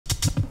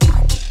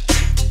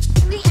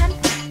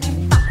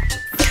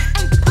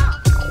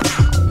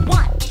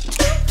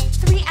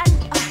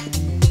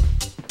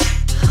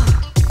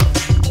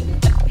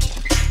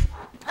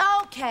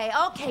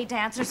Okay,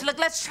 dancers, look,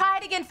 let's try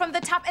it again from the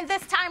top, and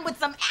this time with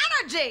some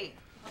energy.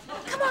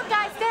 Come on,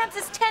 guys, dance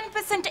is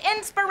 10%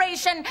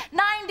 inspiration,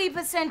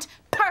 90%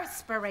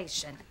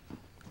 perspiration.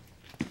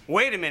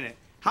 Wait a minute.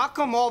 How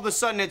come all of a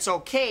sudden it's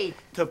okay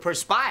to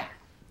perspire?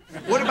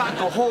 What about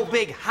the whole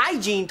big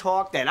hygiene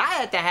talk that I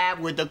had to have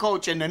with the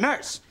coach and the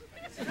nurse?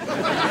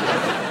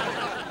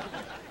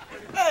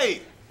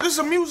 Hey, this is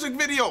a music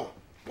video.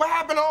 What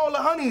happened to all the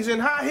honeys in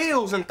high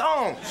heels and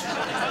thongs?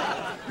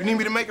 You need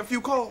me to make a few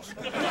calls?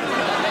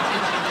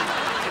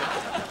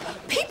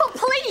 People,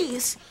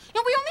 please. You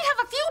know, we only have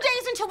a few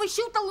days until we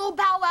shoot the Little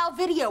Bow Wow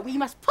video. We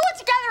must pull it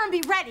together and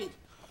be ready.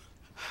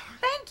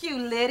 Thank you,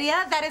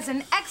 Lydia. That is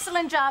an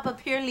excellent job of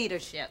peer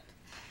leadership.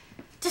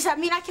 Does that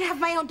mean I can have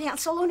my own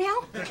dance solo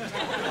now?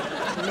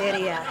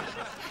 Lydia,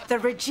 the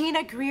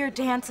Regina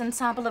Dance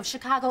Ensemble of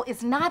Chicago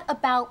is not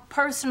about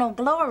personal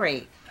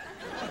glory.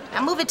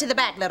 Now move it to the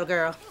back, little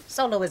girl.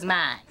 Solo is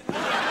mine. Okay,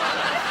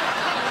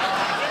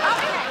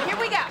 here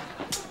we go.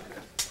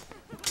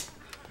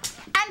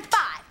 And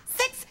 5,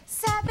 6,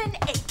 7,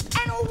 8.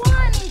 And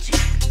 1, 2,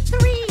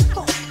 3,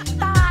 4,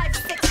 5,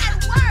 6.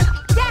 And work.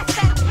 Yes,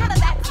 and kind of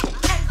that.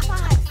 And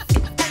 5,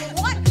 6. And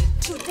 1,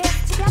 2.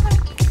 Dance together.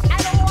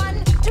 And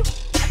 1, 2.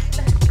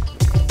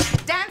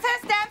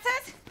 Dancers,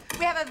 dancers.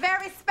 We have a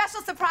very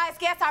special surprise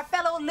guest, our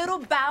fellow Little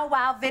Bow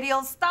Wow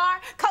video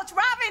star, Coach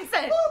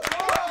Robinson.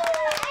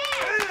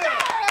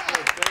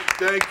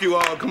 Thank you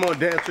all. Come on,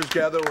 dancers,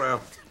 gather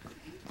around.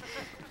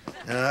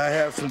 I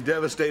have some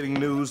devastating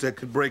news that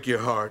could break your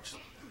hearts.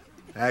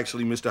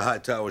 Actually, Mr.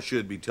 Hightower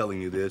should be telling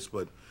you this,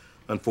 but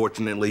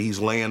unfortunately, he's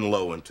laying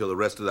low until the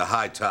rest of the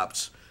high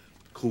tops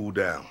cool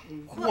down.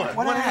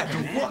 What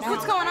happened?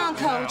 What's going on,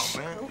 Coach?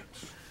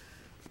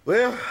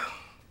 Well,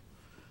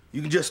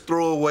 you can just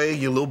throw away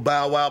your little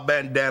Bow Wow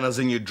bandanas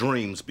in your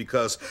dreams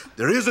because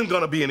there isn't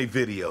gonna be any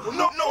video.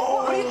 No,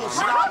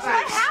 stop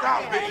it,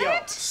 stop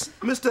it.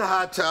 Mr.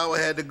 Hightower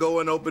had to go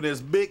and open his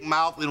big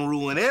mouth and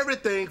ruin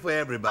everything for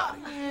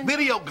everybody.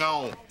 Video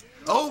gone,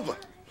 over,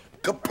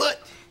 kaput,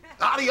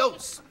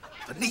 adios,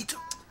 finito.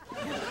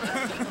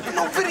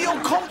 No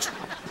video, Coach.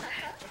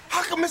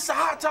 How can Mr.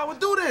 Hightower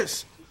do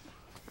this?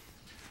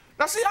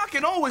 Now, see, I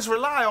can always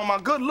rely on my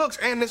good looks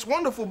and this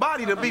wonderful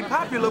body to be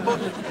popular, but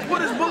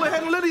what is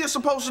Bullethead and Lydia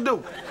supposed to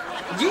do?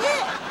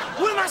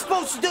 Yeah, what am I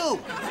supposed to do?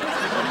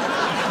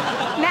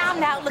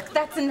 Now, look,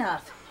 that's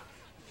enough.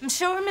 I'm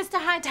sure Mr.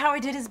 Hightower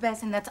did his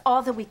best, and that's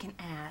all that we can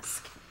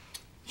ask.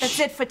 That's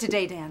it for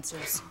today,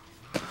 dancers.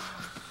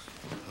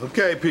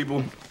 Okay,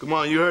 people, come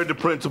on, you heard the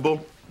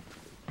principal.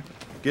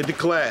 Get to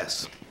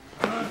class.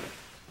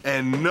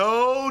 And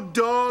no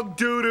dog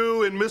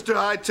doo-doo in Mr.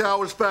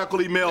 Hightower's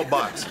faculty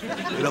mailbox.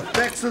 It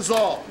affects us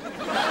all.